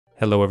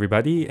Hello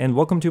everybody, and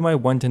welcome to my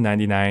 1 to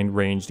 99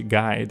 ranged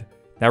guide.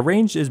 Now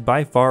ranged is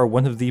by far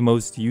one of the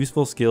most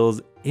useful skills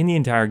in the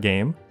entire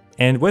game,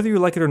 and whether you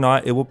like it or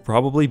not, it will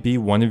probably be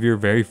one of your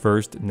very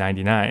first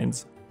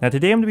 99s. Now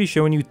today I'm going to be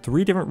showing you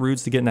 3 different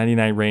routes to get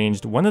 99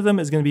 ranged. One of them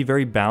is going to be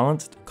very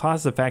balanced,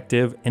 cost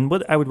effective, and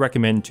what I would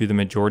recommend to the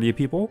majority of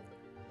people.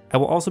 I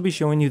will also be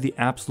showing you the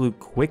absolute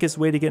quickest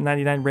way to get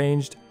 99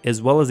 ranged,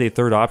 as well as a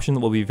third option that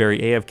will be very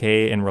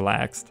AFK and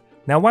relaxed.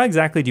 Now why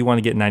exactly do you want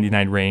to get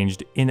 99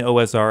 ranged in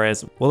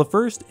OSRS? Well, the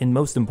first and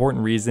most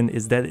important reason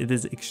is that it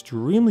is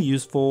extremely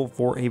useful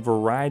for a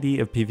variety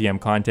of PvM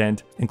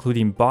content,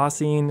 including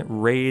bossing,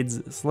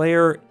 raids,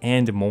 slayer,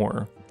 and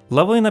more.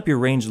 Leveling up your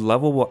ranged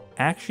level will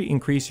actually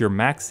increase your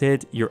max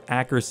hit, your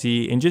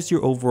accuracy, and just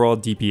your overall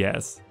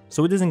DPS.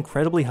 So it is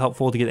incredibly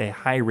helpful to get a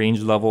high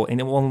range level,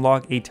 and it will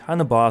unlock a ton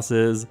of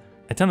bosses,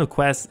 a ton of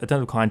quests, a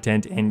ton of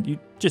content, and you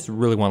just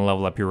really want to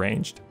level up your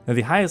ranged. Now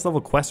the highest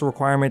level quest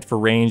requirement for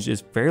ranged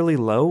is fairly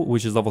low,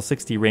 which is level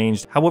 60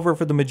 ranged. However,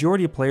 for the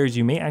majority of players,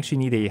 you may actually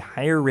need a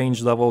higher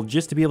range level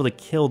just to be able to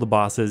kill the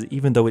bosses,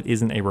 even though it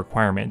isn't a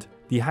requirement.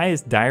 The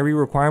highest diary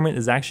requirement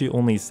is actually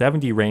only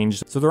 70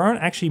 ranged, so there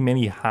aren't actually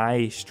many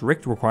high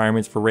strict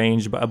requirements for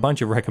ranged, but a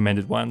bunch of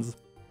recommended ones.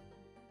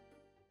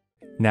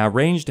 Now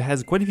ranged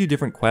has quite a few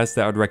different quests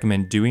that I would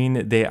recommend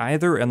doing. They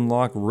either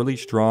unlock really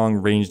strong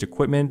ranged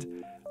equipment,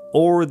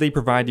 or they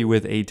provide you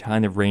with a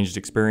ton of ranged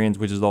experience,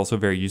 which is also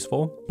very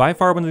useful. By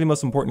far, one of the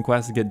most important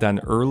quests to get done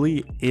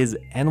early is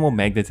Animal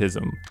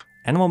Magnetism.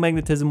 Animal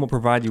Magnetism will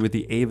provide you with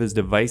the Ava's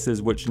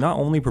devices, which not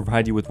only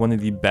provide you with one of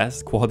the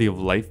best quality of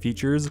life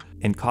features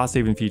and cost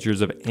saving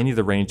features of any of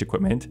the ranged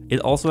equipment, it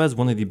also has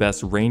one of the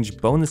best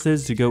ranged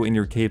bonuses to go in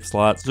your cape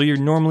slot, so you're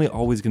normally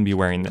always going to be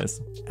wearing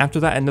this. After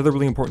that, another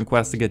really important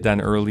quest to get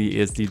done early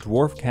is the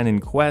Dwarf Cannon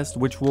quest,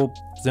 which will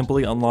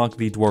simply unlock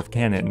the Dwarf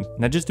Cannon.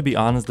 Now just to be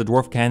honest, the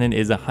Dwarf Cannon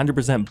is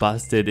 100%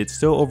 busted, it's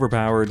so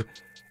overpowered,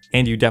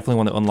 and you definitely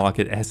want to unlock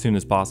it as soon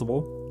as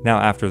possible. Now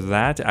after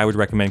that, I would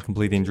recommend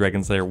completing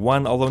Dragon Slayer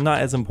 1, although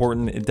not as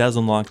important. It does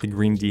unlock the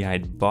Green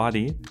D'hide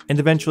body, and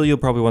eventually you'll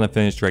probably want to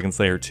finish Dragon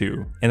Slayer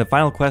 2. And the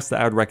final quest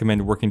that I would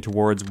recommend working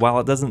towards,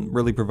 while it doesn't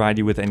really provide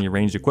you with any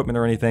ranged equipment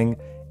or anything,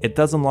 it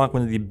does unlock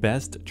one of the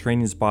best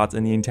training spots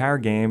in the entire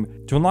game.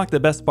 To unlock the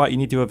best spot, you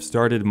need to have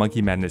started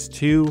Monkey Madness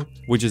 2,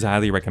 which is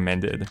highly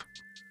recommended.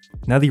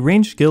 Now the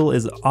ranged skill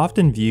is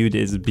often viewed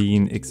as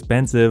being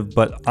expensive,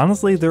 but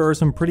honestly there are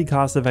some pretty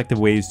cost-effective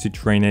ways to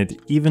train it,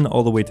 even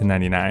all the way to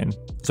 99.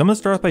 So I'm going to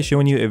start off by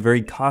showing you a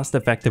very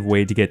cost-effective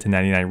way to get to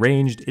 99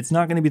 ranged. It's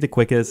not going to be the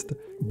quickest,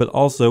 but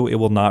also it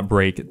will not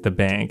break the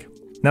bank.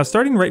 Now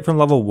starting right from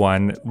level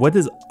 1, what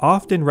is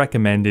often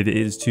recommended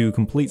is to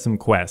complete some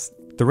quests.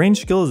 The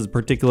ranged skill is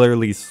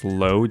particularly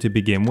slow to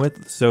begin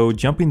with, so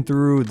jumping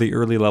through the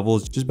early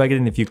levels just by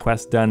getting a few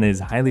quests done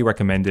is highly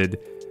recommended.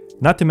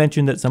 Not to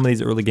mention that some of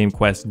these early game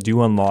quests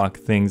do unlock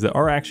things that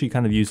are actually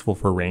kind of useful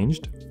for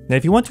ranged. Now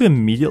if you want to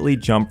immediately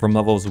jump from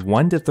levels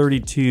 1 to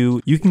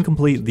 32, you can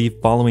complete the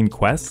following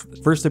quests.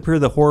 First, appear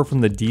the Horror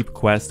from the Deep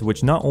quest,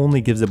 which not only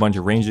gives a bunch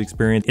of ranged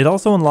experience, it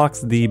also unlocks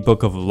the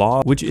Book of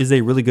Law, which is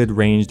a really good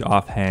ranged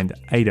offhand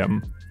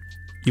item.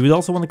 You would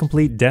also want to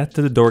complete Death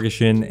to the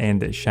Dorgashin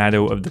and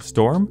Shadow of the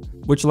Storm,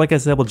 which like I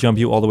said will jump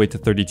you all the way to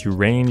 32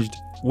 ranged,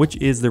 which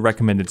is the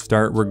recommended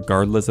start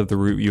regardless of the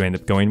route you end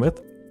up going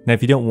with. Now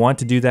if you don't want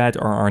to do that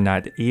or are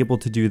not able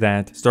to do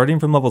that, starting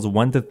from levels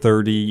 1 to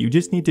 30, you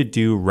just need to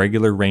do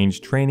regular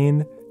range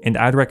training, and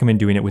I'd recommend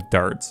doing it with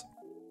darts.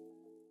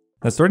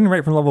 Now starting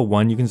right from level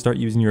 1, you can start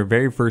using your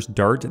very first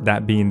dart,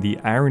 that being the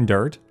Iron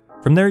Dart.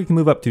 From there you can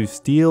move up to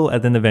Steel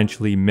and then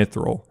eventually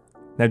Mithril.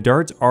 Now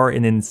darts are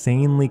an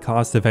insanely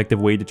cost-effective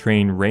way to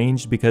train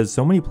ranged because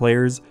so many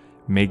players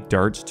make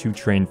darts to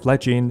train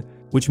fletching,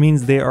 which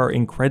means they are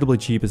incredibly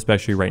cheap,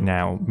 especially right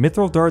now.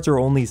 Mithril darts are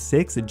only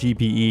 6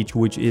 GP each,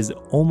 which is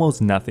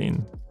almost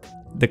nothing.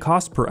 The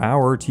cost per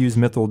hour to use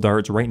mithril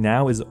darts right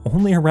now is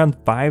only around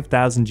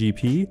 5,000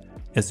 GP,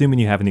 assuming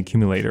you have an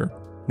accumulator.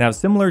 Now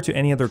similar to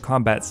any other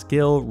combat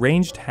skill,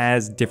 ranged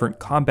has different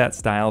combat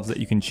styles that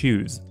you can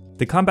choose.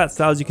 The combat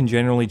styles you can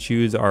generally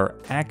choose are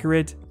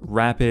accurate,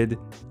 rapid,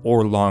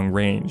 or long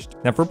ranged.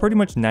 Now for pretty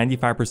much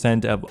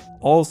 95% of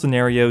all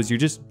scenarios, you're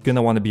just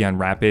gonna want to be on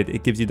rapid.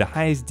 It gives you the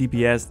highest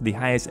DPS, the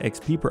highest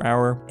XP per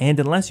hour, and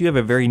unless you have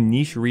a very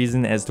niche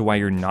reason as to why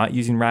you're not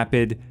using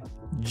rapid,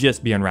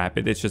 just be on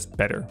rapid, it's just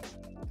better.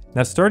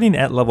 Now starting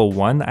at level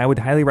 1, I would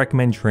highly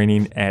recommend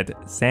training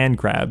at Sand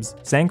Crabs.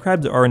 Sand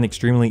Crabs are an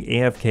extremely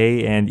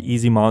AFK and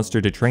easy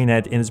monster to train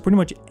at, and is pretty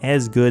much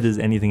as good as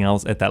anything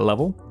else at that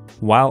level,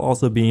 while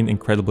also being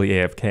incredibly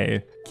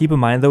AFK. Keep in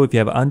mind though, if you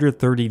have under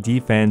 30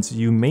 defense,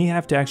 you may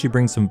have to actually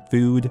bring some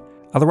food,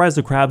 otherwise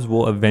the crabs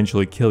will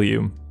eventually kill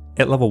you.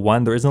 At level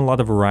 1, there isn't a lot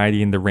of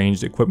variety in the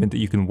ranged equipment that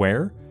you can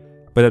wear,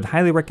 but I'd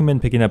highly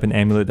recommend picking up an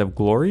Amulet of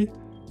Glory,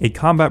 a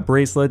combat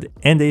bracelet,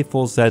 and a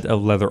full set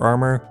of leather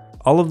armor.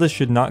 All of this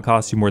should not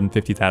cost you more than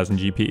 50,000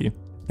 GP.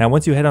 Now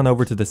once you head on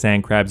over to the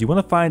sand crabs, you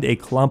want to find a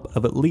clump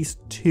of at least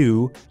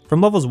 2. From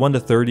levels 1 to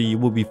 30 you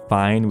will be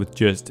fine with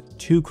just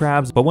 2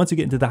 crabs, but once you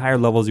get into the higher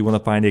levels you want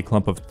to find a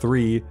clump of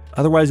 3,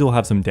 otherwise you'll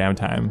have some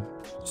downtime.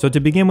 So to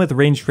begin with,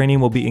 range training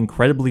will be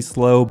incredibly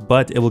slow,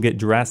 but it will get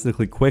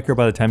drastically quicker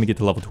by the time you get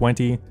to level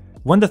 20.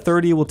 1 to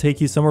 30 will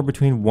take you somewhere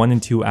between 1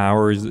 and 2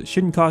 hours, it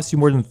shouldn't cost you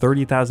more than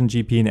 30,000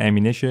 GP in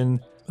ammunition,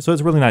 so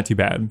it's really not too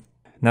bad.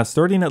 Now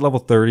starting at level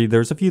 30,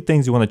 there's a few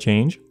things you want to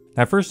change.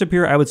 At first up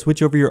here, I would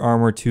switch over your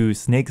armor to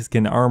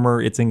snakeskin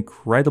armor. It's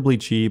incredibly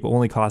cheap,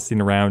 only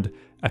costing around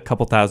a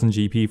couple thousand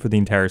GP for the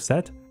entire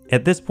set.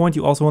 At this point,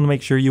 you also want to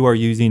make sure you are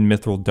using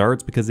mithril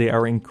darts because they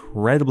are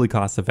incredibly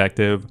cost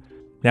effective.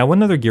 Now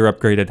one other gear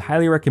upgrade I'd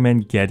highly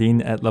recommend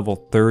getting at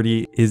level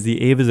 30 is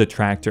the Ava's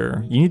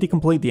Attractor. You need to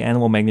complete the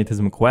Animal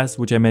Magnetism quest,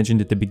 which I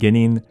mentioned at the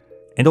beginning,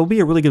 and it'll be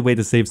a really good way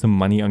to save some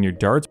money on your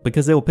darts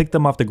because they will pick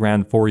them off the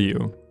ground for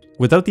you.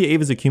 Without the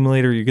Ava's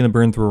accumulator, you're going to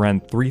burn through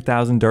around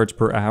 3,000 darts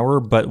per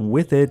hour, but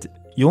with it,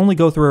 you only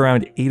go through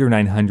around 800 or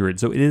 900,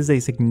 so it is a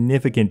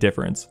significant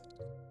difference.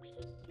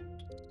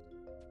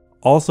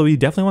 Also, you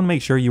definitely want to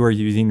make sure you are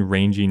using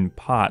ranging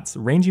pots.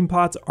 Ranging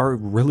pots are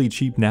really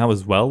cheap now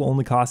as well,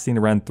 only costing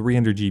around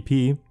 300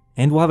 GP,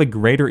 and will have a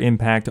greater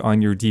impact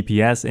on your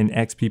DPS and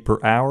XP per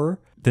hour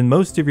than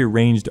most of your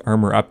ranged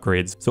armor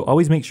upgrades, so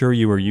always make sure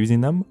you are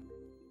using them.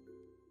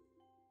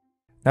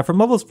 Now from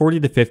levels 40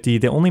 to 50,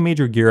 the only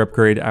major gear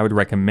upgrade I would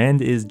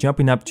recommend is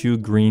jumping up to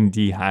green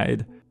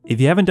d'hide. If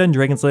you haven't done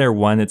Dragon Slayer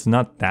 1, it's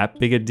not that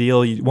big a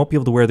deal. You won't be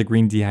able to wear the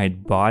green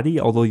d'hide body,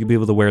 although you'll be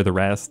able to wear the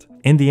rest.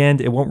 In the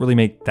end, it won't really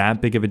make that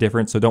big of a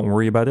difference, so don't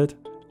worry about it.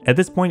 At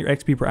this point, your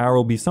XP per hour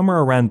will be somewhere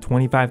around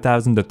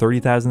 25,000 to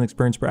 30,000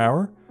 experience per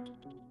hour,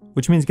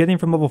 which means getting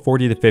from level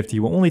 40 to 50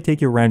 will only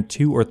take you around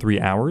 2 or 3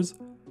 hours,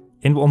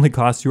 and will only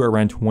cost you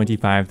around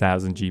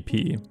 25,000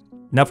 GP.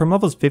 Now from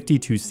levels 50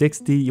 to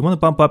 60, you want to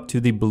bump up to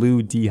the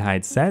blue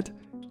d'hide set,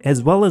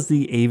 as well as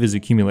the Ava's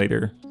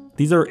accumulator.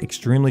 These are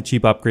extremely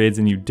cheap upgrades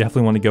and you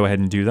definitely want to go ahead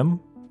and do them.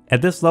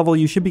 At this level,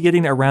 you should be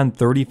getting around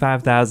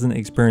 35,000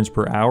 experience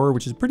per hour,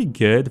 which is pretty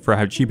good for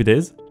how cheap it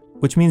is.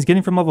 Which means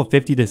getting from level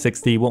 50 to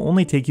 60 will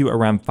only take you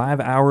around 5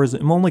 hours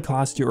and will only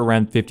cost you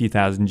around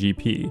 50,000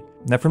 GP.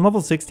 Now from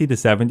level 60 to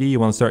 70, you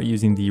want to start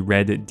using the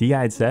red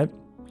d'hide set.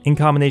 In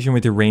combination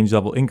with your range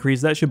level increase,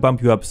 that should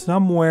bump you up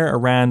somewhere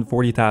around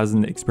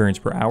 40,000 experience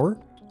per hour,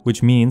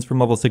 which means from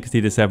level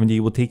 60 to 70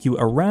 will take you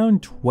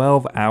around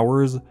 12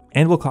 hours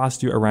and will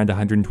cost you around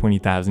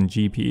 120,000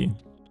 GP.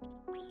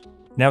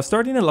 Now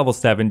starting at level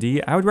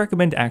 70, I would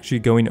recommend actually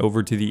going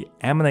over to the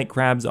Ammonite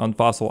crabs on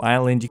Fossil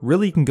Island.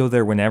 Really you can go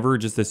there whenever,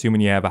 just assuming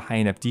you have a high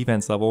enough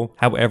defense level.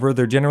 However,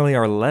 there generally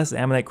are less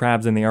Ammonite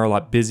crabs and they are a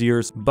lot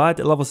busier, but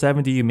at level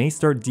 70 you may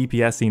start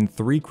DPSing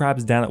 3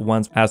 crabs down at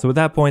once, so at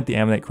that point the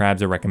Ammonite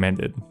crabs are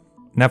recommended.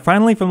 Now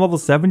finally from level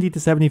 70 to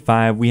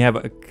 75 we have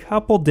a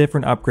couple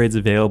different upgrades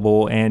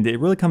available, and it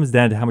really comes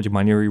down to how much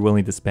money are you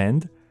willing to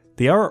spend.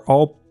 They are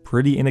all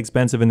pretty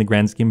inexpensive in the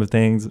grand scheme of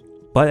things.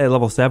 But at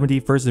level 70,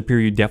 first appear,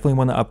 you definitely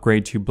want to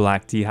upgrade to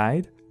black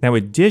d'hide. Now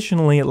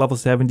additionally, at level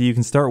 70, you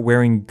can start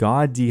wearing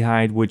god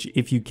d'hide, which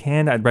if you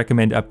can, I'd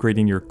recommend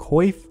upgrading your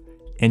coif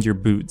and your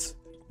boots.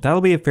 That'll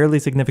be a fairly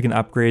significant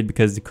upgrade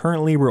because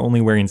currently we're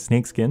only wearing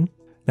snakeskin.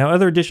 Now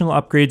other additional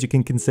upgrades you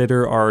can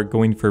consider are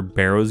going for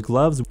Barrow's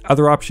gloves.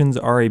 Other options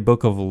are a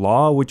Book of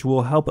Law, which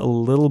will help a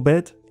little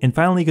bit. And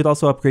finally, you could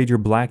also upgrade your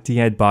black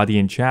d'hide body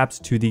and chaps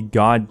to the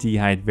god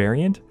d'hide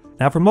variant.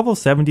 Now from level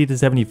 70 to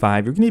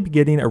 75, you're going to be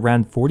getting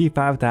around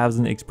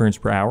 45,000 experience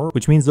per hour,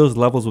 which means those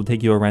levels will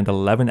take you around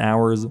 11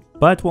 hours,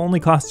 but will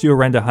only cost you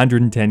around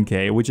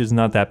 110k, which is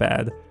not that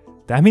bad.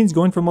 That means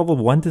going from level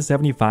 1 to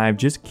 75,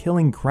 just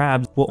killing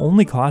crabs will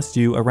only cost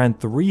you around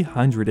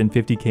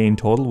 350k in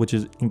total, which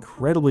is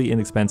incredibly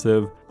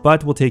inexpensive,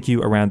 but will take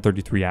you around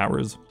 33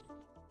 hours.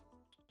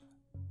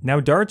 Now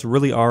darts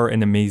really are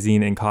an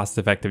amazing and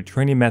cost-effective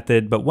training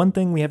method, but one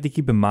thing we have to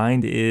keep in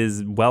mind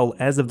is, well,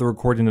 as of the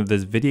recording of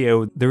this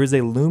video, there is a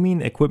looming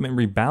equipment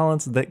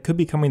rebalance that could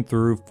be coming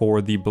through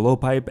for the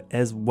blowpipe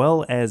as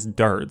well as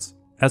darts.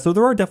 So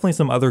there are definitely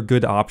some other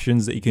good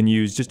options that you can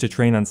use just to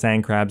train on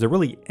sand crabs, or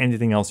really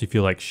anything else you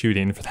feel like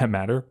shooting for that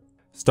matter.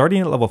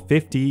 Starting at level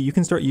 50, you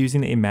can start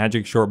using a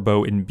magic short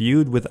bow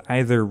imbued with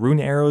either rune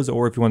arrows,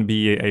 or if you want to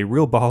be a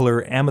real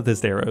baller,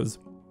 amethyst arrows.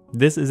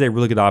 This is a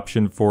really good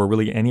option for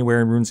really anywhere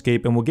in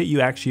RuneScape and will get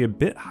you actually a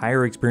bit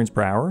higher experience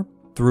per hour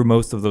through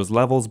most of those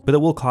levels, but it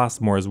will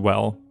cost more as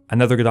well.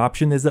 Another good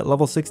option is at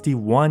level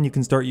 61, you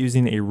can start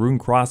using a rune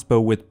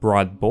crossbow with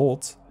broad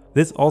bolts.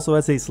 This also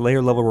has a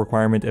Slayer level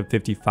requirement of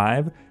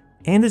 55,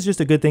 and is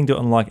just a good thing to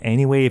unlock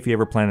anyway if you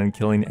ever plan on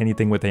killing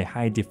anything with a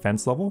high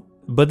defense level.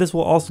 But this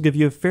will also give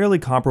you a fairly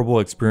comparable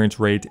experience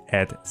rate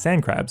at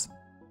sand crabs.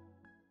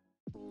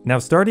 Now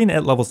starting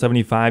at level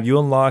 75, you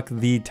unlock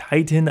the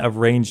Titan of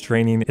range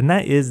training, and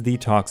that is the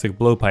Toxic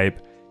Blowpipe.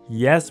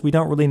 Yes, we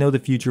don't really know the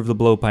future of the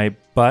blowpipe,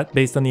 but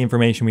based on the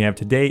information we have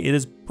today, it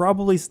is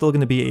probably still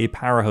going to be a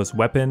powerhouse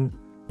weapon.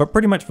 But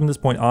pretty much from this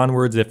point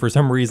onwards, if for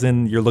some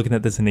reason you're looking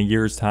at this in a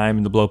year's time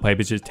and the blowpipe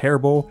is just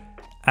terrible,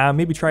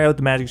 maybe try out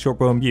the magic short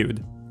bow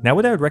imbued. Now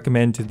what I would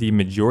recommend to the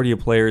majority of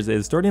players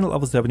is starting at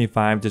level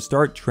 75 to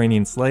start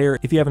training Slayer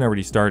if you haven't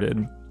already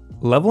started.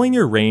 Leveling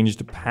your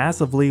ranged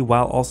passively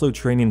while also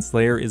training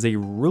Slayer is a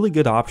really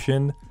good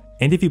option,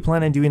 and if you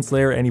plan on doing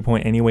Slayer at any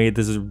point anyway,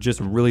 this is just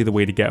really the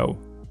way to go.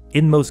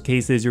 In most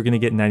cases, you're going to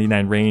get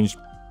 99 ranged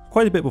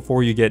quite a bit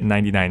before you get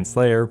 99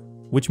 Slayer,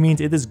 which means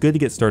it is good to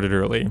get started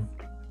early.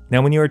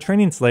 Now when you are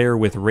training Slayer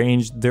with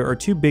ranged, there are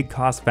two big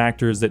cost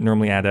factors that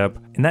normally add up,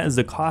 and that is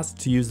the cost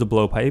to use the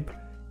blowpipe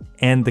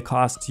and the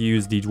cost to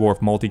use the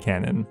dwarf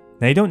multi-cannon.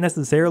 Now you don't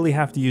necessarily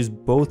have to use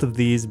both of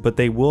these, but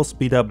they will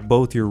speed up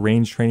both your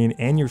range training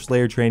and your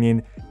Slayer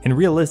training, and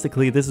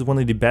realistically this is one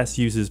of the best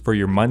uses for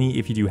your money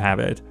if you do have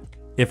it.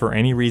 If for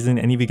any reason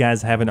any of you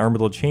guys have an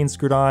armadillo chain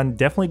screwed on,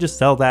 definitely just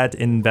sell that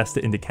and invest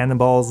it into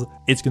cannonballs.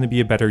 It's going to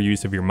be a better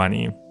use of your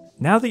money.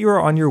 Now that you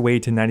are on your way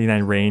to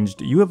 99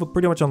 ranged, you have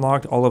pretty much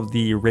unlocked all of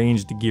the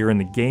ranged gear in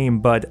the game,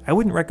 but I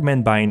wouldn't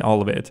recommend buying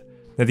all of it.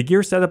 Now the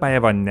gear setup I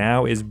have on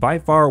now is by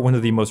far one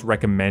of the most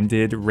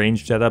recommended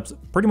ranged setups,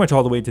 pretty much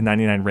all the way to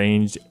 99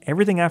 ranged.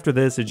 Everything after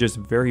this is just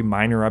very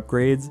minor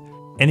upgrades,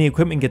 and the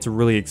equipment gets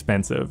really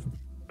expensive.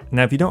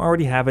 Now if you don't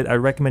already have it, I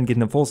recommend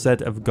getting a full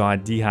set of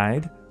God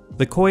D-Hide,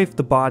 the coif,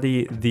 the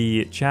body,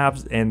 the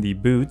chaps, and the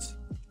boots.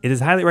 It is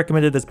highly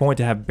recommended at this point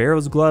to have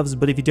Barrow's gloves,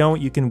 but if you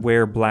don't, you can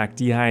wear black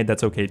D-Hide,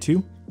 that's okay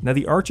too. Now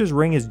the Archer's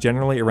ring is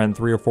generally around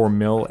 3 or 4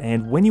 mil,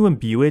 and when you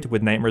imbue it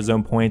with Nightmare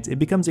Zone points, it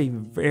becomes a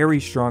very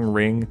strong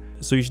ring,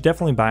 so you should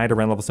definitely buy it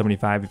around level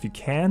 75 if you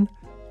can.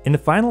 And the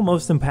final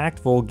most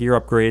impactful gear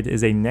upgrade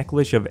is a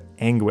Necklace of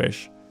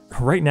Anguish.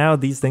 Right now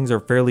these things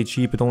are fairly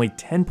cheap at only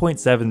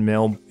 10.7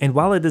 mil, and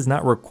while it is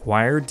not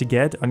required to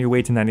get on your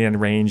way to 99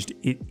 ranged,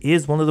 it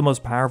is one of the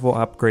most powerful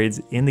upgrades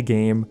in the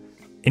game,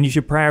 and you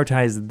should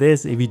prioritize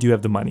this if you do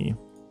have the money.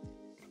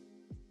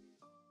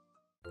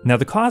 Now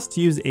the cost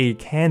to use a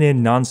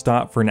cannon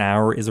non-stop for an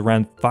hour is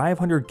around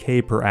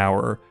 500k per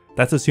hour.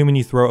 That's assuming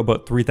you throw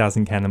about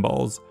 3,000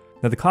 cannonballs.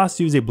 Now the cost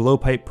to use a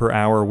blowpipe per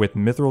hour with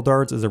mithril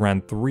darts is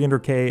around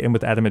 300k, and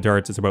with adamant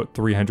darts it's about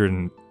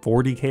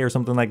 340k or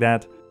something like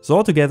that. So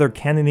altogether,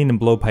 cannoning and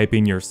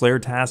blowpiping your Slayer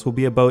task will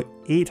be about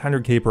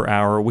 800k per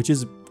hour, which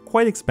is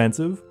quite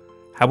expensive.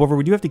 However,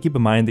 we do have to keep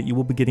in mind that you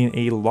will be getting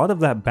a lot of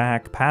that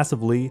back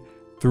passively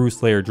through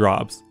Slayer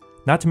drops.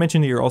 Not to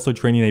mention that you're also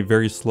training a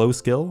very slow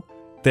skill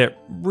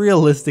that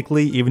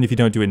realistically, even if you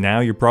don't do it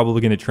now, you're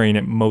probably going to train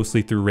it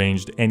mostly through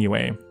ranged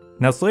anyway.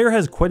 Now Slayer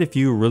has quite a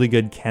few really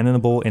good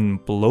cannonable and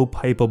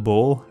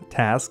blowpipeable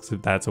tasks,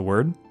 if that's a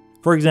word.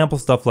 For example,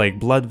 stuff like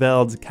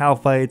Bloodvelds,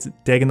 Calfights,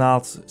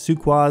 Dagonoths,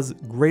 Sukwas,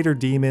 Greater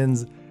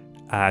Demons,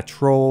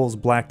 Trolls,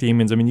 Black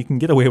Demons. I mean, you can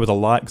get away with a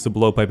lot because the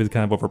blowpipe is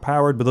kind of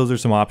overpowered, but those are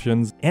some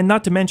options. And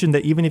not to mention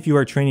that even if you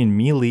are training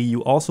melee,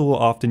 you also will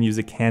often use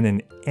a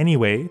cannon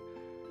anyway,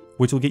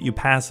 which will get you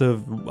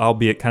passive,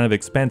 albeit kind of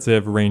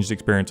expensive, ranged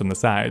experience on the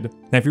side.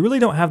 Now if you really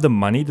don't have the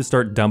money to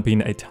start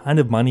dumping a ton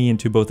of money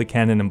into both the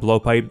cannon and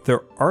blowpipe,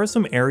 there are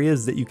some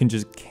areas that you can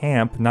just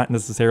camp, not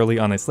necessarily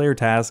on a Slayer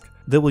task,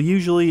 that will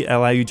usually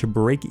allow you to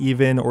break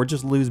even or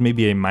just lose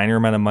maybe a minor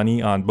amount of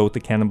money on both the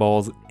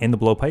cannonballs and the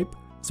blowpipe.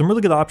 Some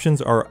really good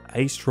options are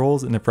Ice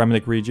Trolls in the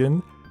Fremennik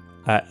region,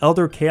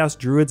 Elder Chaos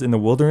Druids in the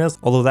Wilderness,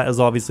 although that is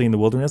obviously in the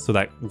Wilderness, so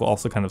that will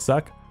also kind of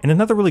suck. And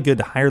another really good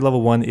higher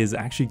level one is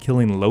actually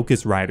killing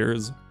Locust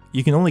Riders.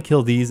 You can only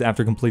kill these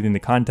after completing the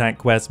contact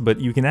quest, but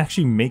you can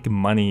actually make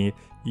money,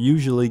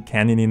 usually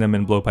cannoning them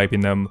and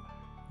blowpiping them,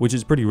 which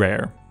is pretty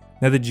rare.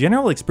 Now the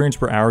general experience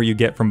per hour you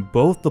get from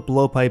both the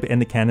blowpipe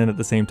and the cannon at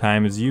the same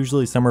time is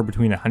usually somewhere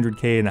between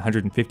 100k and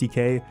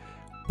 150k,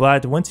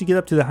 but once you get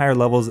up to the higher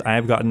levels,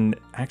 I've gotten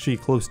actually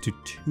close to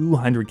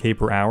 200k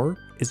per hour,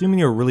 assuming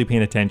you're really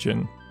paying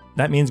attention.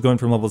 That means going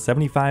from level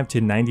 75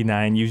 to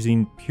 99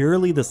 using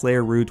purely the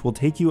Slayer route will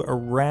take you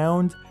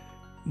around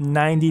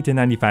 90 to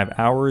 95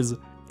 hours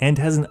and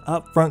has an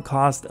upfront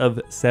cost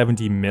of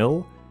 70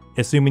 mil,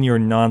 assuming you're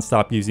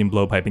non-stop using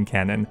blowpipe and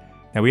cannon.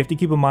 Now we have to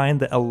keep in mind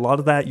that a lot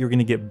of that you're going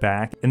to get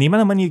back, and the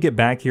amount of money you get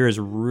back here is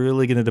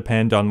really going to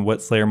depend on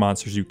what Slayer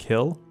monsters you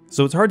kill.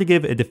 So it's hard to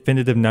give a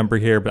definitive number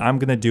here, but I'm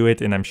going to do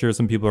it, and I'm sure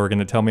some people are going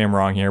to tell me I'm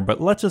wrong here, but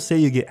let's just say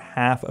you get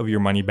half of your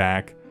money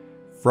back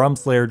from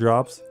Slayer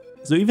drops.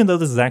 So even though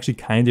this is actually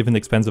kind of an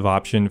expensive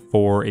option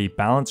for a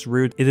balanced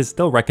route, it is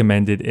still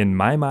recommended in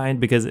my mind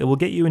because it will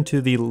get you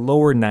into the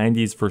lower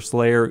 90s for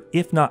Slayer,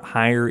 if not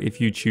higher if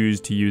you choose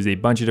to use a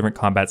bunch of different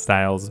combat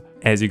styles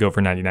as you go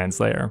for 99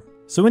 Slayer.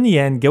 So in the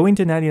end, going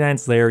to 99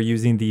 Slayer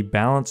using the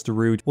balanced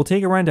route will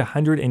take around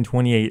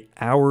 128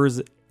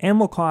 hours and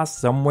will cost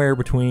somewhere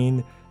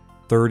between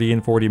 30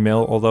 and 40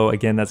 mil, although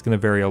again that's going to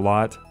vary a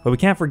lot. But we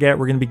can't forget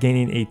we're going to be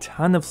gaining a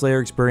ton of Slayer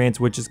experience,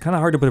 which is kind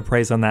of hard to put a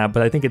price on that,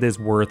 but I think it is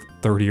worth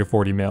 30 or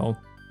 40 mil.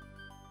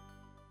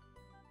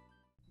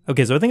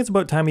 Okay, so I think it's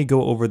about time we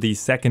go over the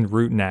second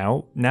route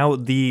now. Now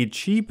the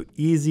cheap,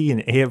 easy,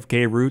 and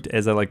AFK route,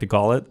 as I like to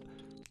call it,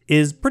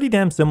 is pretty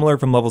damn similar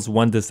from levels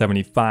 1 to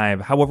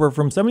 75. However,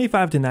 from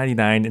 75 to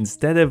 99,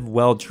 instead of,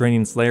 well,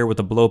 training Slayer with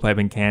a blowpipe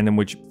and cannon,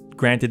 which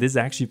granted is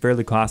actually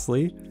fairly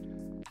costly,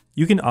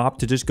 you can opt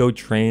to just go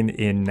train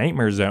in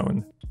Nightmare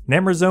Zone.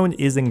 Nightmare Zone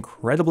is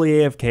incredibly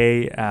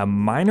AFK,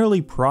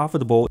 minorly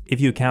profitable if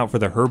you account for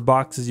the herb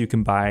boxes you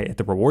can buy at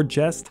the reward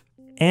chest,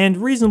 and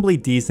reasonably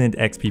decent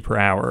XP per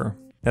hour.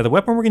 Now the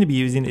weapon we're going to be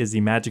using is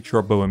the Magic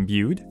Shortbow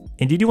Imbued,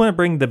 and you do want to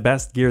bring the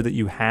best gear that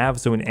you have,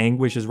 so an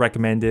Anguish is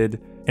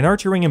recommended, an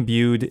Archer Ring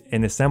Imbued,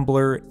 an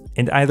Assembler,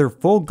 and either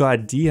full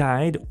God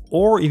D'hide,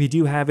 or if you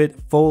do have it,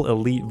 full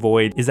Elite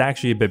Void is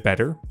actually a bit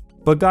better,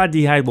 but God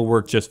D'hide will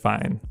work just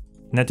fine.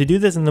 Now to do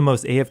this in the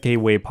most AFK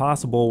way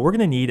possible, we're going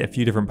to need a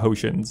few different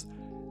potions.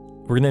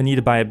 We're going to need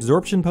to buy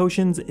absorption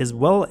potions as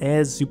well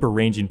as super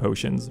ranging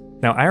potions.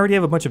 Now I already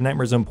have a bunch of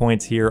Nightmare Zone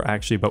points here,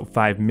 actually about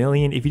 5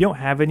 million. If you don't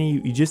have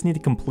any, you just need to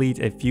complete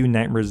a few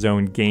Nightmare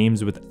Zone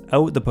games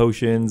without the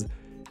potions,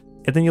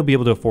 and then you'll be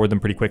able to afford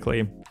them pretty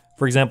quickly.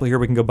 For example, here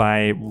we can go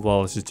buy,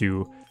 well, let's just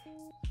do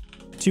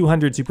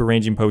 200 super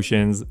ranging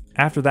potions.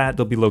 After that,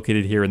 they'll be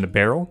located here in the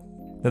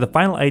barrel. Now the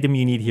final item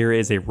you need here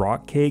is a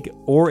rock cake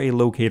or a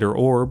locator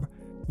orb,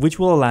 which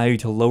will allow you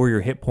to lower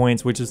your hit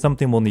points, which is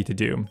something we'll need to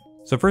do.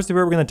 So first of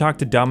all, we're going to talk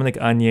to Dominic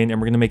Onion,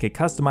 and we're going to make a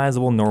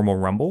customizable normal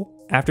rumble.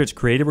 After it's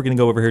created, we're going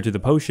to go over here to the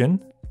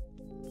potion,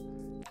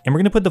 and we're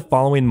going to put the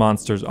following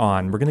monsters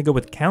on. We're going to go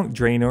with Count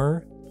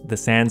Draenor, the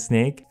Sand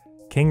Snake,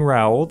 King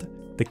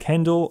Raold, the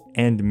Kendall,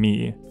 and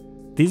me.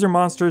 These are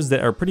monsters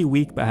that are pretty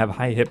weak but have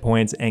high hit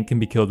points and can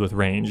be killed with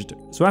ranged.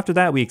 So after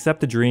that, we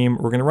accept the dream.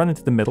 We're going to run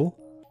into the middle.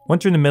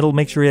 Once you're in the middle,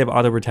 make sure you have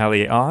Auto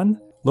Retaliate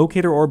on,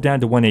 Locator Orb down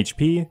to 1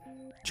 HP,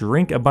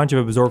 drink a bunch of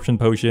absorption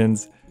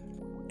potions,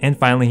 and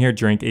finally here,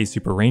 drink a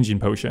super ranging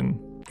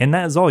potion. And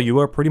that is all, you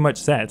are pretty much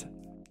set.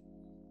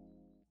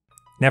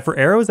 Now for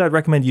arrows, I'd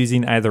recommend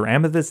using either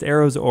Amethyst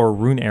arrows or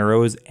Rune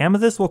arrows.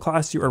 Amethyst will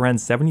cost you around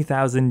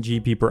 70,000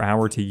 GP per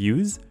hour to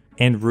use,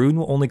 and Rune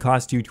will only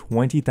cost you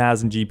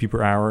 20,000 GP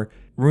per hour.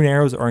 Rune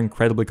arrows are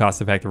incredibly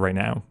cost effective right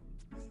now.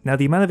 Now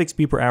the amount of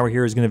XP per hour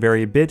here is going to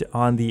vary a bit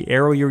on the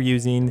arrow you're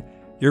using,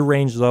 your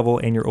range level,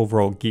 and your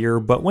overall gear,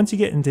 but once you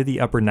get into the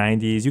upper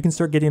 90s, you can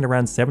start getting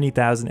around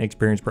 70,000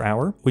 experience per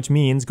hour, which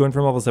means going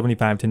from level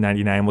 75 to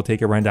 99 will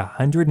take around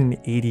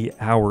 180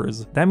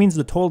 hours. That means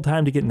the total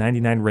time to get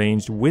 99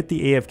 ranged with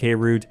the AFK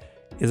route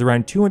is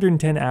around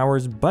 210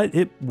 hours, but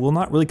it will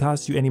not really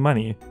cost you any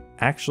money.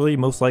 Actually,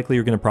 most likely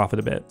you're going to profit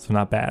a bit, so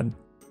not bad.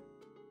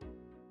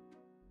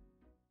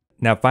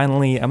 Now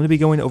finally, I'm going to be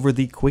going over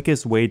the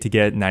quickest way to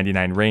get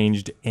 99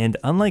 ranged, and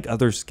unlike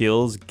other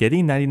skills,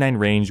 getting 99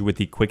 ranged with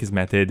the quickest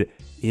method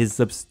is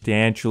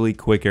substantially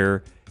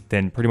quicker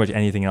than pretty much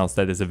anything else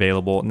that is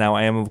available. Now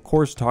I am of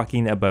course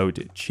talking about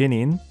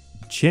chinning.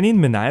 Chinning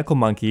maniacal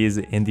monkeys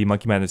in the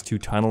Monkey Madness 2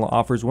 tunnel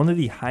offers one of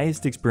the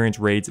highest experience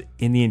rates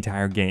in the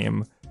entire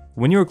game.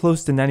 When you are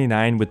close to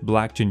 99 with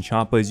black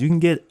Chinchompas, you can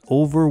get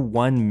over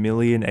 1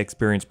 million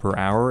experience per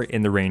hour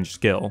in the ranged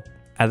skill.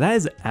 Now that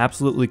is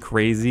absolutely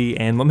crazy,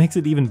 and what makes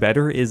it even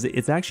better is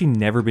it's actually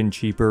never been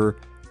cheaper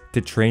to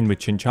train with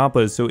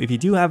Chinchompas, so if you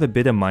do have a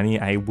bit of money,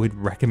 I would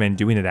recommend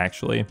doing it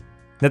actually.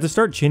 Now to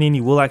start chinning,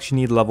 you will actually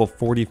need level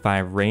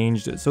 45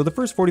 ranged, so the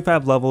first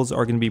 45 levels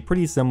are going to be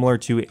pretty similar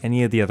to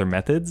any of the other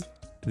methods.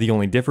 The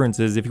only difference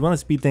is if you want to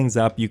speed things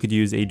up, you could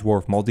use a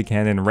dwarf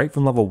multi-cannon right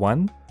from level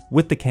 1.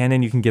 With the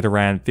cannon, you can get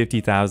around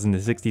 50,000 to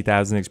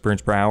 60,000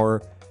 experience per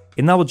hour,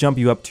 and that will jump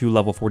you up to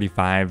level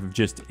 45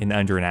 just in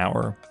under an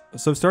hour.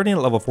 So starting at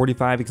level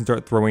 45, you can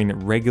start throwing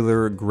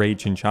regular gray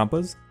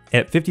Chinchompas.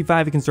 At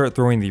 55, you can start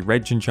throwing the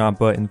red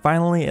Chinchompa, and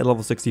finally at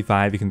level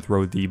 65, you can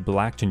throw the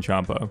black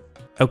Chinchompa.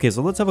 Okay,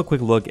 so let's have a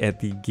quick look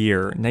at the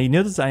gear. Now you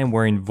notice I am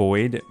wearing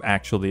Void,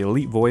 actually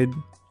Elite Void,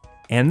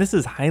 and this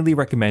is highly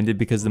recommended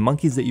because the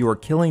monkeys that you are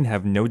killing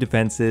have no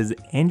defenses,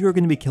 and you're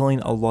going to be killing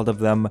a lot of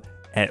them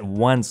at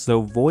once,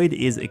 so Void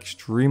is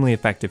extremely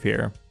effective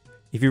here.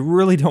 If you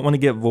really don't want to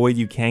get Void,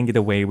 you can get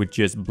away with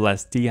just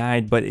Blessed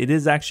D'hide, but it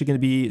is actually going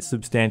to be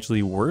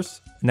substantially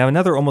worse. Now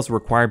another almost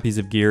required piece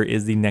of gear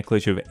is the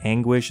Necklace of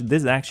Anguish.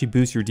 This actually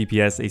boosts your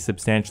DPS a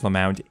substantial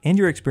amount and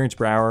your experience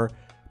per hour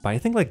by I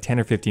think like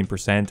 10 or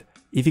 15%.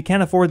 If you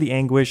can't afford the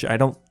Anguish, I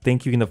don't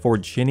think you can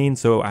afford chinning,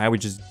 so I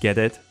would just get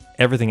it.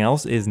 Everything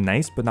else is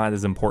nice, but not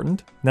as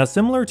important. Now,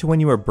 similar to when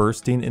you are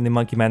bursting in the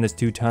Monkey Madness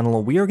 2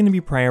 tunnel, we are going to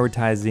be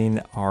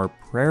prioritizing our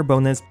prayer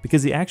bonus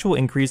because the actual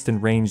increased in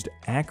ranged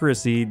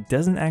accuracy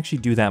doesn't actually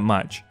do that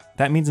much.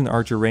 That means an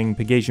archer ring,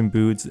 Pegasian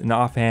boots, an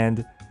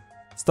offhand,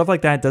 stuff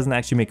like that doesn't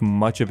actually make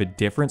much of a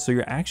difference, so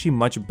you're actually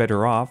much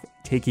better off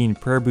taking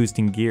prayer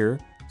boosting gear,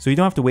 so you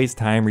don't have to waste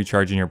time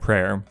recharging your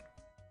prayer.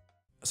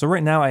 So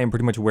right now I am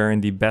pretty much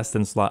wearing the best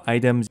in slot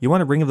items. You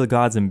want a Ring of the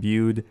Gods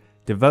imbued,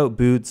 Devout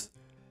boots,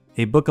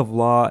 a Book of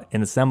Law,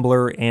 an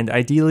Assembler, and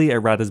ideally a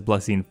Rada's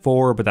Blessing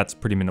 4, but that's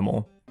pretty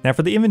minimal. Now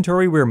for the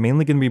inventory, we're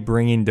mainly going to be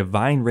bringing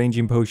Divine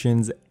Ranging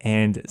Potions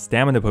and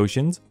Stamina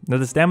Potions. Now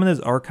the Staminas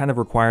are kind of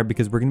required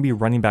because we're going to be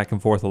running back and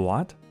forth a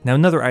lot. Now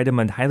another item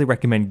I'd highly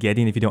recommend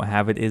getting if you don't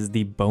have it is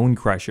the Bone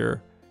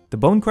Crusher. The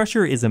Bone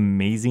Crusher is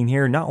amazing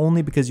here, not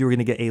only because you're going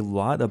to get a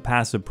lot of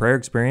passive prayer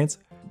experience,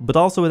 but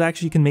also it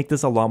actually can make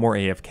this a lot more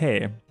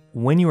AFK.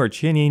 When you are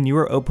chinning, you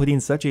are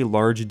outputting such a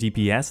large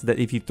DPS that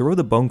if you throw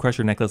the Bone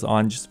Crusher necklace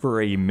on just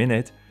for a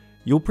minute,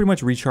 you'll pretty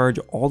much recharge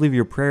all of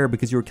your prayer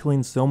because you're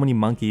killing so many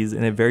monkeys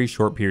in a very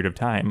short period of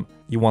time.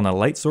 You want a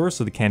light source,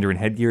 so the Kandarin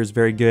headgear is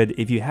very good.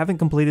 If you haven't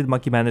completed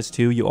Monkey Madness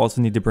 2, you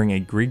also need to bring a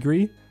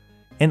Gree,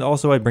 and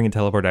also I'd bring a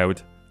teleport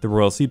out. The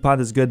Royal Seed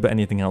Pod is good, but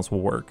anything else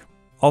will work.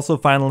 Also,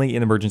 finally,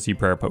 an emergency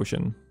prayer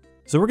potion.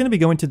 So we're going to be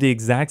going to the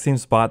exact same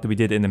spot that we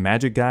did in the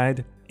magic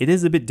guide. It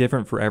is a bit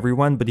different for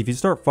everyone, but if you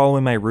start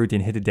following my route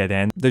and hit a dead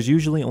end, there's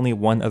usually only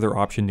one other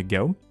option to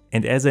go.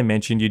 And as I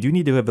mentioned, you do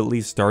need to have at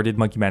least started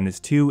Monkey Madness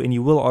 2, and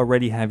you will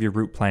already have your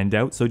route planned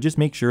out, so just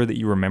make sure that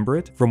you remember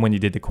it from when you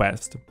did the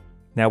quest.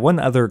 Now, one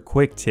other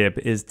quick tip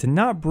is to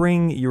not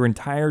bring your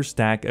entire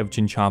stack of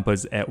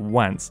Chinchompas at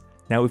once.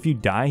 Now, if you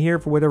die here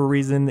for whatever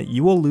reason,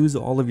 you will lose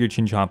all of your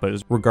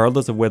Chinchompas,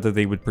 regardless of whether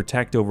they would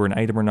protect over an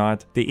item or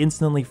not. They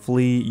instantly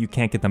flee, you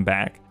can't get them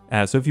back.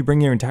 So if you bring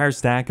your entire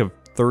stack of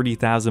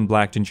 30,000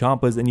 black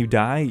Chinchompas and you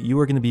die, you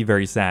are going to be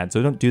very sad.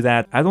 So don't do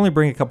that. I'd only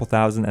bring a couple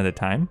thousand at a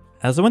time.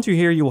 So once you're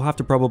here, you will have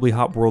to probably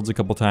hop worlds a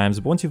couple times,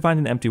 but once you find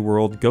an empty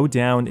world, go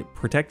down,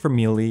 protect from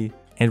melee,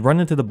 and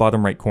run into the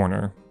bottom right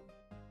corner.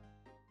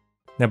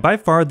 Now, by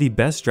far the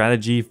best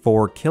strategy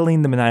for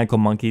killing the maniacal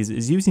monkeys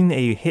is using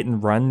a hit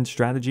and run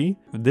strategy.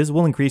 This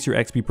will increase your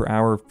XP per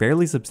hour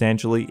fairly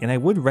substantially, and I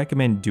would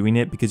recommend doing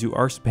it because you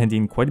are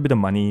spending quite a bit of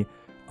money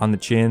on the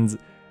chins.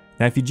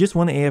 Now, if you just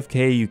want to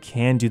AFK, you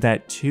can do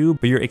that too,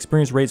 but your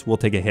experience rates will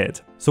take a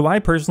hit. So I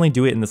personally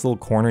do it in this little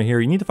corner here.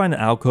 You need to find an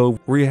alcove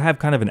where you have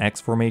kind of an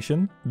X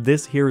formation.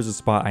 This here is a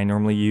spot I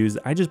normally use.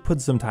 I just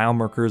put some tile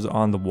markers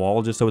on the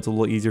wall just so it's a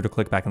little easier to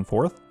click back and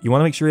forth. You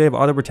want to make sure you have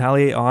auto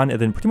retaliate on, and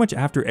then pretty much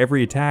after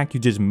every attack, you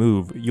just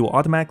move. You'll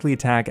automatically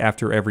attack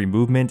after every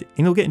movement,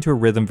 and you'll get into a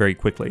rhythm very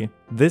quickly.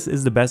 This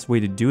is the best way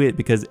to do it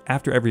because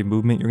after every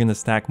movement, you're going to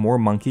stack more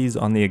monkeys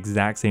on the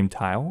exact same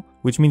tile,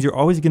 which means you're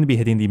always going to be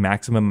hitting the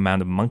maximum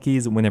amount of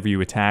monkeys whenever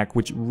you attack,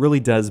 which really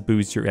does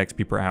boost your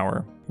XP per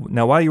hour.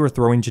 Now, while you are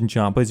throwing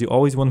Chinchompas, you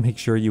always want to make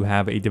sure you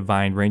have a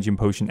Divine Ranging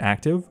Potion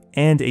active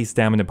and a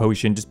Stamina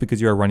Potion just because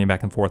you are running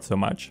back and forth so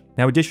much.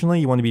 Now, additionally,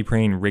 you want to be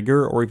praying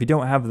Rigor, or if you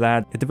don't have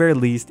that, at the very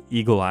least,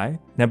 Eagle Eye.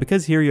 Now,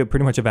 because here you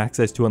pretty much have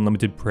access to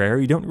unlimited prayer,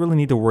 you don't really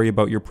need to worry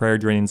about your prayer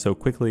draining so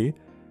quickly.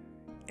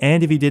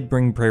 And if you did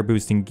bring prayer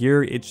boosting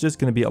gear, it's just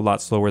going to be a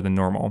lot slower than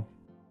normal.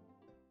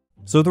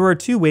 So there are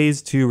two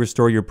ways to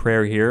restore your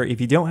prayer here.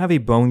 If you don't have a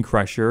Bone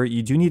Crusher,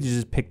 you do need to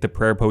just pick the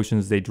prayer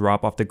potions they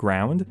drop off the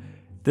ground.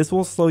 This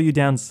will slow you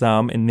down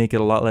some and make it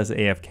a lot less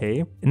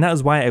AFK, and that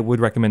is why I would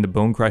recommend the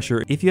Bone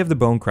Crusher. If you have the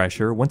Bone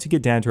Crusher, once you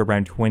get down to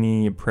around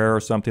 20 prayer or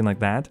something like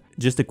that,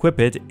 just equip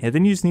it, and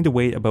then you just need to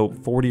wait about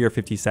 40 or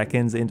 50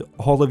 seconds and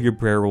all of your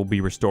prayer will be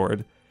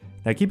restored.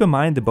 Now keep in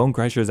mind the Bone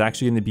Crusher is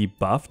actually going to be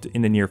buffed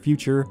in the near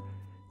future,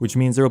 which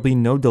means there will be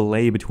no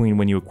delay between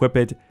when you equip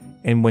it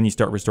and when you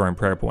start restoring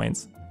prayer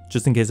points.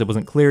 Just in case it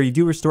wasn't clear, you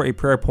do restore a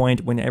prayer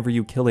point whenever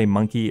you kill a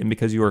monkey, and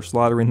because you are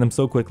slaughtering them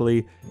so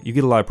quickly, you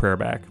get a lot of prayer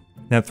back.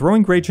 Now,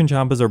 throwing Great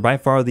Chinchompas are by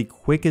far the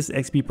quickest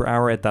XP per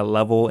hour at that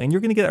level, and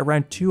you're going to get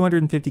around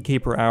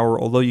 250k per hour,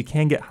 although you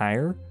can get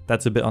higher.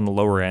 That's a bit on the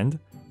lower end,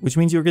 which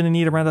means you're going to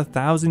need around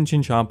 1,000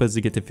 Chinchompas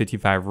to get to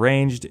 55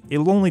 ranged. It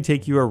will only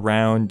take you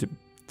around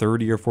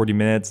 30 or 40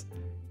 minutes,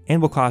 and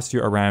will cost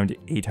you around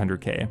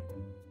 800k.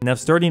 Now,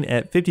 starting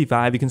at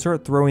 55, you can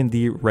start throwing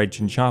the red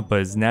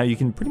Chinchompas. Now, you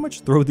can pretty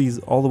much throw these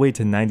all the way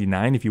to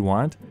 99 if you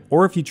want,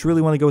 or if you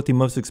truly want to go with the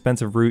most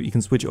expensive route, you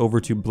can switch over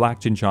to black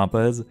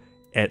Chinchompas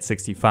at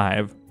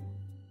 65.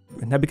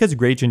 Now, because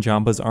gray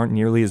Chinchompas aren't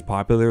nearly as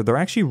popular, they're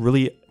actually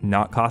really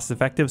not cost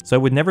effective, so I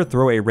would never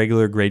throw a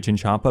regular gray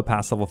Chinchompa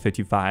past level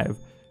 55.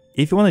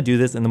 If you want to do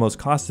this in the most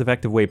cost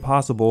effective way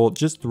possible,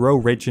 just throw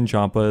red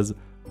Chinchompas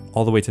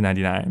all the way to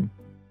 99.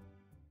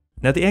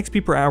 Now, the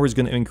XP per hour is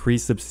going to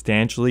increase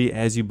substantially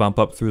as you bump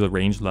up through the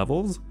range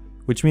levels,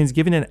 which means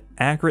giving an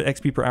accurate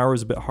XP per hour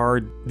is a bit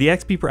hard. The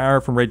XP per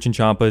hour from red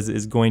Chinchompas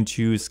is going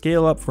to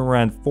scale up from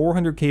around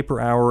 400k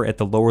per hour at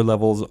the lower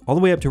levels, all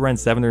the way up to around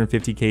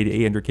 750k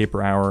to 800k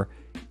per hour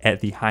at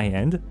the high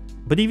end.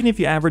 But even if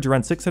you average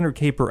around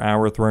 600k per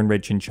hour throwing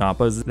red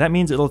Chinchompas, that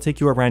means it'll take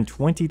you around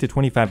 20 to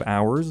 25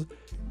 hours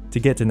to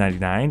get to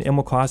 99 and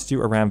will cost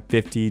you around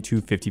 50 to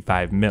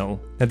 55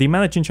 mil. Now, the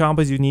amount of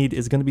Chinchompas you need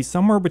is going to be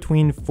somewhere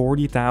between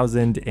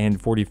 40,000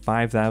 and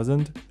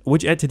 45,000,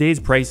 which at today's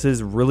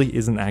prices really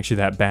isn't actually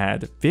that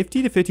bad.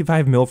 50 to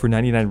 55 mil for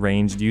 99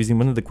 ranged using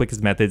one of the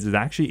quickest methods is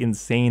actually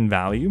insane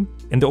value.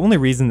 And the only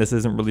reason this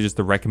isn't really just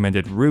the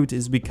recommended route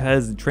is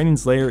because Training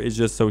Slayer is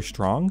just so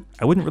strong.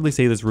 I wouldn't really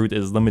say this route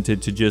is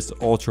limited to just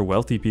ultra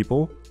wealthy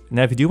people.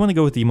 Now, if you do want to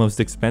go with the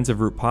most expensive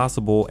route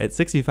possible, at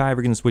 65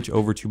 you're going to switch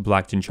over to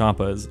black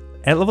Chinchompas.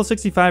 At level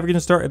 65 you're going to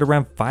start at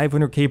around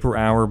 500k per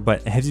hour,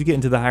 but as you get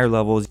into the higher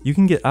levels, you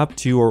can get up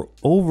to or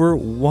over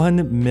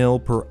 1 mil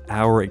per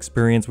hour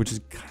experience, which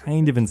is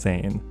kind of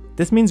insane.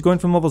 This means going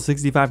from level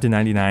 65 to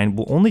 99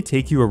 will only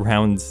take you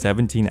around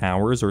 17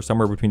 hours, or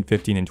somewhere between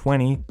 15 and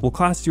 20, will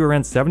cost you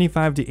around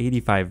 75 to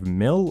 85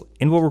 mil,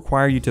 and will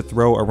require you to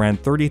throw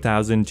around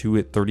 30,000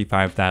 to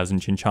 35,000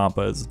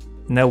 Chinchompas.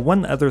 Now,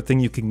 one other thing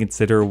you can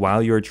consider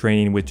while you're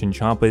training with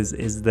Chinchompas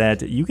is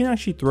that you can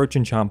actually throw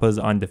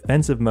Chinchompas on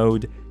defensive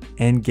mode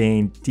and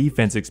gain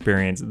defense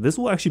experience. This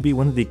will actually be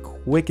one of the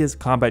quickest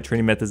combat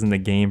training methods in the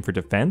game for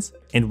defense,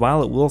 and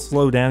while it will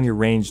slow down your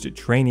ranged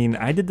training,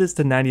 I did this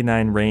to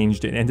 99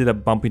 ranged and ended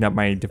up bumping up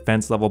my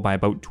defense level by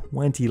about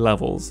 20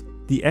 levels.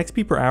 The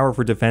XP per hour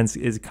for defense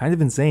is kind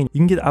of insane. You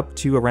can get up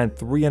to around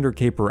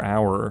 300k per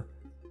hour.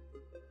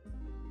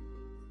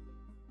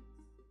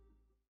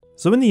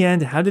 So in the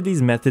end, how did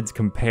these methods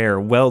compare?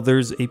 Well,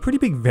 there's a pretty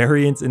big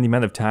variance in the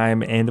amount of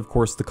time and of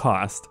course the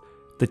cost.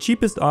 The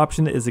cheapest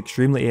option is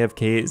extremely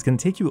AFK. It's going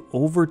to take you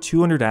over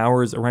 200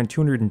 hours, around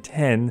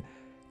 210,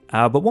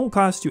 but won't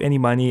cost you any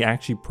money.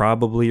 Actually,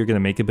 probably you're going to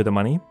make a bit of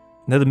money.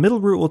 Now the middle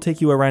route will take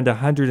you around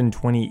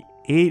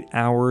 128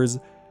 hours,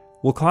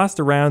 will cost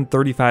around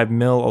 35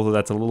 mil, although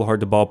that's a little hard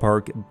to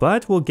ballpark,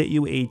 but will get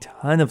you a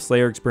ton of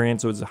Slayer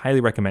experience, so it's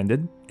highly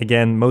recommended.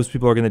 Again, most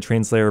people are going to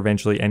train Slayer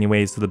eventually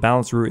anyway, so the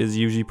balance route is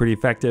usually pretty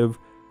effective.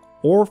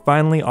 Or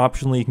finally,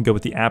 optionally, you can go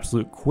with the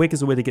absolute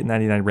quickest way to get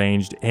 99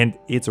 ranged, and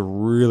it's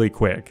really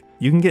quick.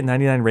 You can get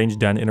 99 ranged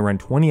done in around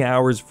 20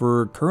 hours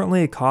for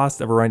currently a cost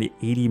of around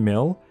 80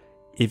 mil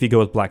if you go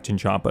with Black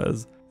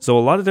Chinchompas. So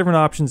a lot of different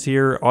options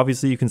here.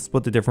 Obviously, you can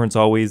split the difference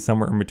always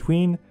somewhere in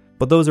between,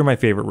 but those are my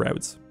favorite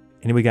routes.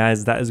 Anyway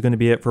guys, that is going to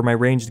be it for my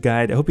ranged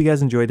guide. I hope you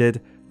guys enjoyed it.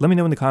 Let me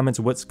know in the comments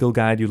what skill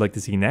guide you'd like to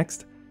see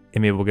next,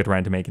 and maybe we'll get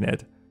around to making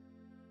it.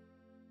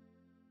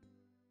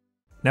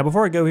 Now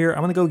before I go here, I'm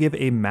going to go give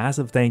a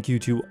massive thank you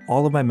to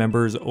all of my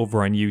members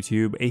over on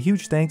YouTube. A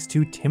huge thanks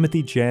to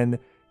Timothy Chen,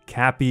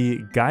 Cappy,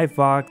 Guy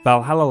Fox,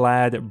 Valhalla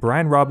Lad,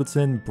 Brian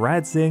Robinson,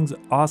 Brad Sings,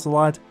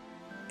 Ocelot,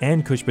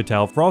 and Kush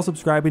Patel for all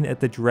subscribing at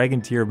the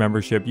Dragon tier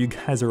membership. You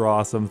guys are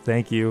awesome,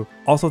 thank you.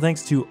 Also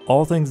thanks to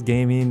All Things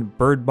Gaming,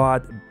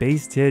 Birdbot,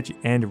 Base Titch,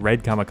 and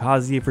Red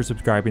Kamikaze for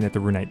subscribing at the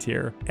Runite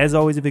tier. As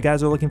always, if you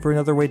guys are looking for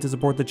another way to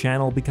support the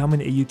channel, becoming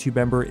a YouTube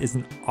member is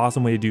an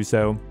awesome way to do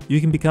so. You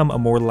can become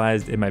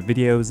immortalized in my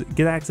videos,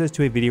 get access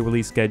to a video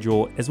release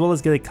schedule, as well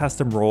as get a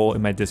custom role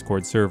in my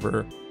Discord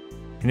server.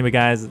 Anyway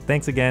guys,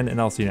 thanks again, and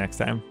I'll see you next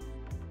time.